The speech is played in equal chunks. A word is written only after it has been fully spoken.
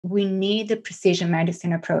we need a precision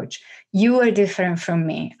medicine approach. You are different from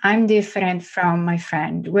me. I'm different from my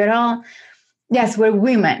friend. We're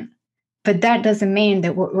women, but that doesn't mean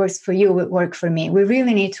that what works for you will work for me. We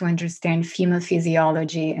really need to understand female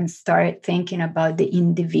physiology and start thinking about the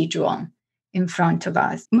individual in front of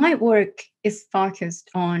us. My work is focused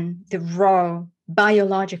on the raw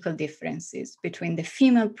biological differences between the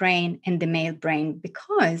female brain and the male brain,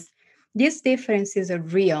 because these differences are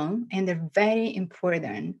real and they're very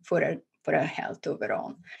important for our health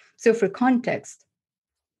overall. So for context,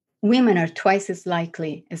 women are twice as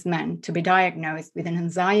likely as men to be diagnosed with an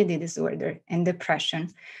anxiety disorder and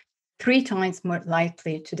depression, 3 times more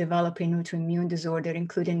likely to develop an autoimmune disorder,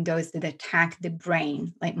 including those that attack the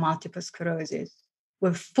brain, like multiple sclerosis.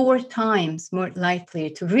 We're 4 times more likely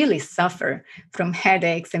to really suffer from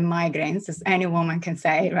headaches and migraines, as any woman can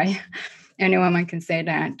say, right? Any woman can say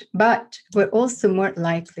that. But we're also more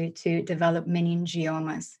likely to develop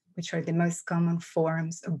meningiomas, which are the most common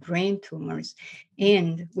forms of brain tumors.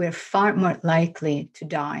 And we're far more likely to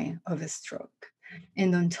die of a stroke.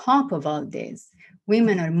 And on top of all this,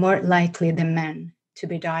 women are more likely than men to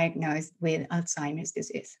be diagnosed with Alzheimer's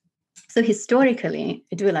disease. So historically,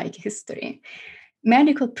 I do like history,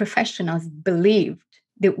 medical professionals believed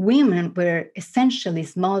that women were essentially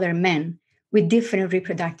smaller men with different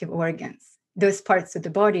reproductive organs, those parts of the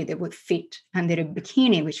body that would fit under a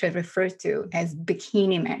bikini, which I refer to as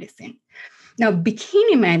bikini medicine. Now,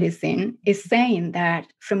 bikini medicine is saying that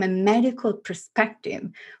from a medical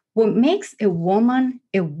perspective, what makes a woman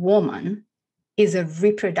is a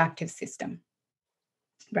reproductive system,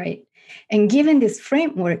 right? And given this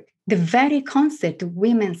framework, the very concept of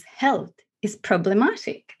women's health is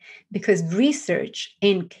problematic because research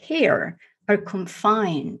and care are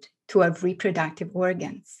confined to our reproductive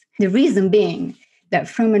organs. The reason being that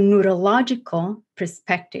from a neurological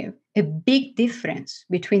perspective, a big difference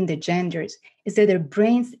between the genders is that their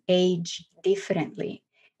brains age differently,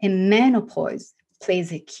 and menopause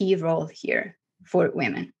plays a key role here for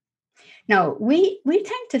women. Now, we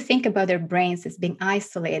tend to think about our brains as being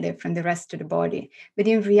isolated from the rest of the body, but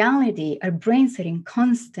in reality, our brains are in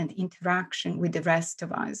constant interaction with the rest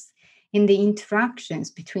of us. And the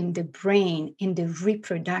interactions between the brain and the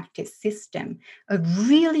reproductive system are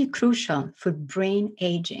really crucial for brain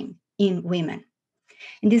aging in women.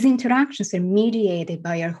 And these interactions are mediated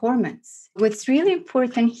by our hormones. What's really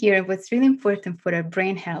important here, what's really important for our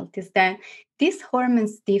brain health is that these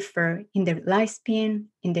hormones differ in their lifespan,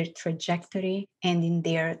 in their trajectory, and in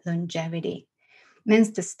their longevity.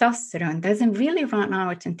 Men's testosterone doesn't really run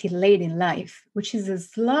out until late in life, which is a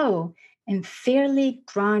slow and fairly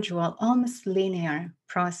gradual, almost linear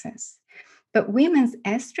process. But women's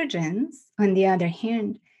estrogens, on the other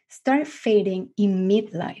hand, start fading in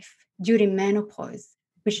midlife during menopause,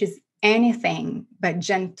 which is anything but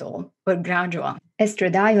gentle or gradual.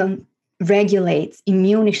 Estradiol regulates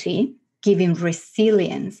immunity, giving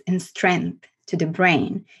resilience and strength to the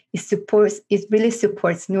brain. It really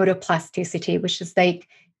supports neuroplasticity, which is like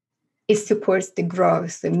it supports the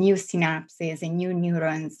growth of new synapses and new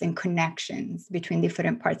neurons and connections between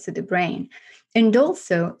different parts of the brain. And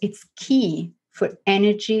also, it's key for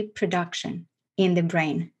energy production in the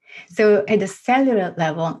brain. So at the cellular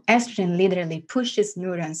level, estrogen literally pushes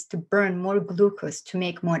neurons to burn more glucose to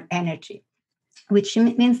make more energy, which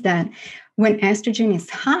means that when estrogen is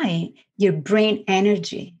high, your brain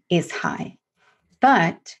energy is high.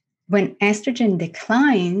 But when estrogen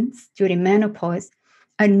declines during menopause,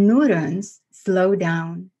 our neurons slow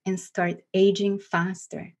down and start aging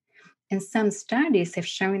faster. And some studies have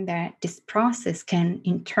shown that this process can,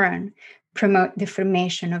 in turn, promote the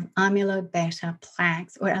formation of amyloid beta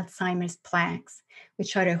plaques or Alzheimer's plaques,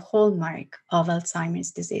 which are a hallmark of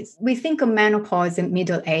Alzheimer's disease. We think of menopause as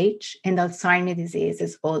middle age and Alzheimer's disease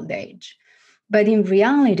as old age. But in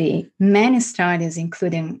reality, many studies,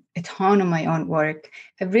 including a ton of my own work,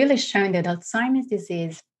 have really shown that Alzheimer's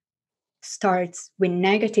disease starts with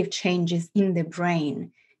negative changes in the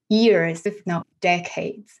brain years, if not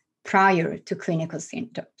decades, prior to clinical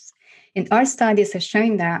symptoms. And our studies have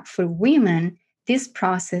shown that for women, this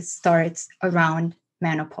process starts around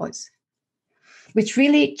menopause, which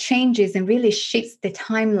really changes and really shifts the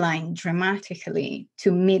timeline dramatically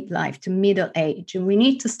to midlife, to middle age. And we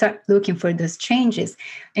need to start looking for those changes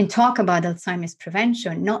and talk about Alzheimer's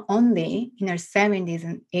prevention, not only in our 70s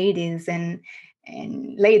and 80s and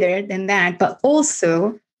later than that, but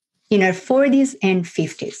also in our 40s and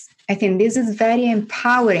 50s. I think this is very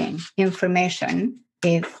empowering information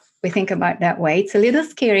if we think about that way. It's a little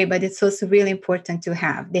scary, but it's also really important to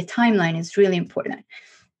have. The timeline is really important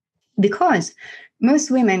because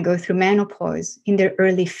Most women go through menopause in their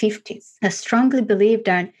early 50s. I strongly believe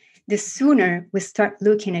that the sooner we start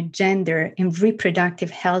looking at gender and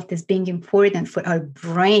reproductive health as being important for our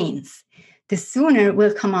brains, the sooner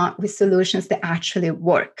we'll come out with solutions that actually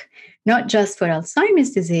work, not just for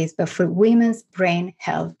Alzheimer's disease, but for women's brain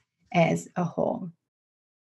health as a whole.